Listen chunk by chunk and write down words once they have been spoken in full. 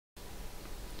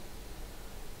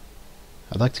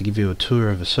I'd like to give you a tour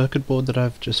of a circuit board that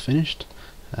I've just finished.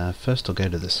 First I'll go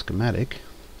to the schematic,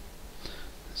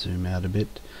 zoom out a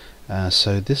bit.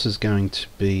 So this is going to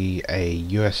be a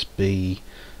USB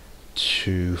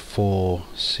to 4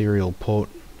 serial port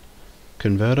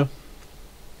converter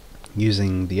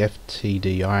using the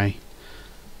FTDI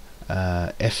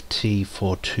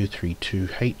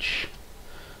FT4SerialOverwiew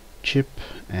chip,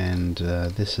 and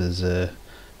this is a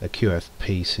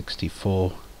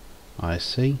QFP64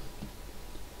 IC,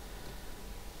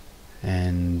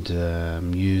 and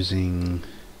using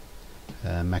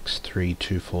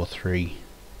MAX3243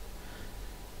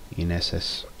 in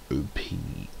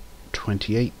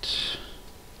SSOP28.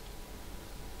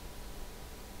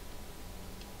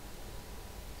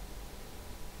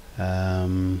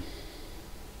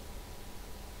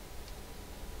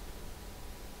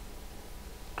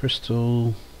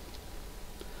 Crystal,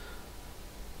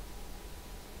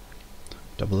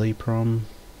 EEPROM,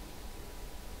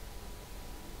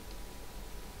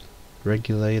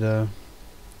 regulator,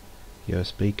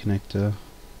 USB connector,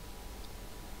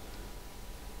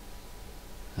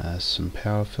 some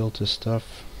power filter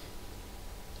stuff,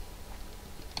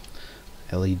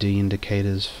 LED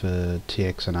indicators for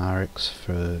TX and RX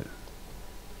for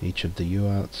each of the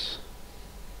UARTs,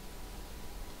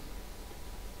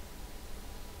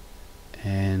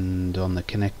 and on the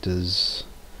connectors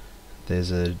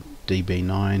there's a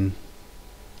DB9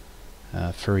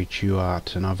 for each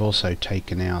UART, and I've also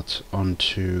taken out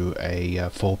onto a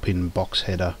 4-pin box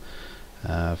header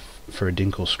for a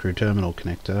Dinkel screw terminal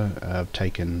connector. I've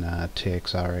taken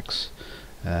TX, RX,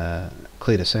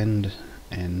 clear to send,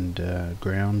 and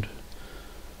ground,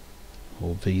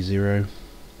 or V0.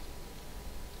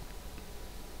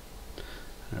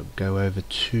 I'll go over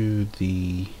to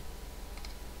the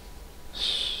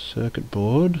circuit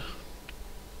board,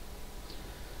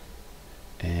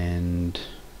 and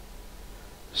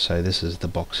so this is the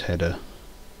box header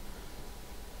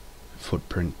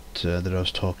footprint that I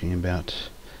was talking about,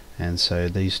 and so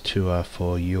these two are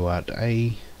for UART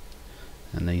A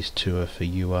and these two are for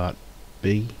UART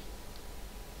B,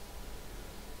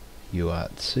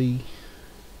 UART C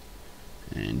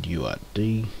and UART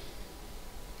D,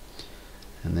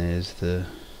 and there's the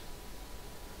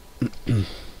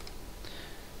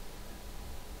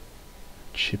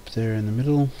chip there in the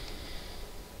middle.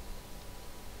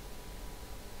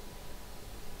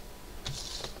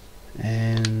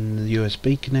 And the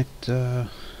USB connector,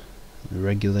 the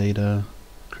regulator,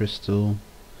 crystal,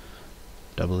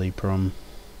 EEPROM,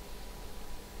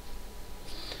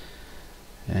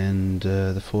 and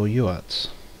the 4 UARTs.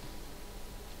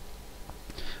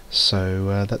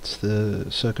 So that's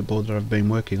the circuit board that I've been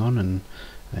working on, and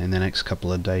in the next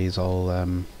couple of days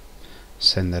I'll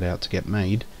send that out to get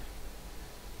made,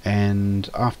 and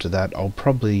after that I'll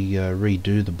probably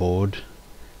redo the board,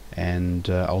 and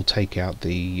I'll take out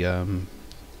the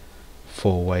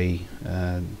 4-way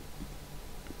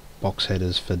box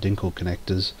headers for Dinkel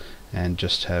connectors, and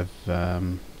just have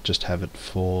it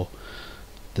for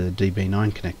the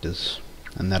DB9 connectors,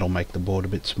 and that'll make the board a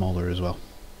bit smaller as well.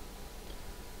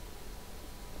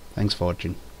 Thanks for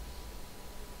watching.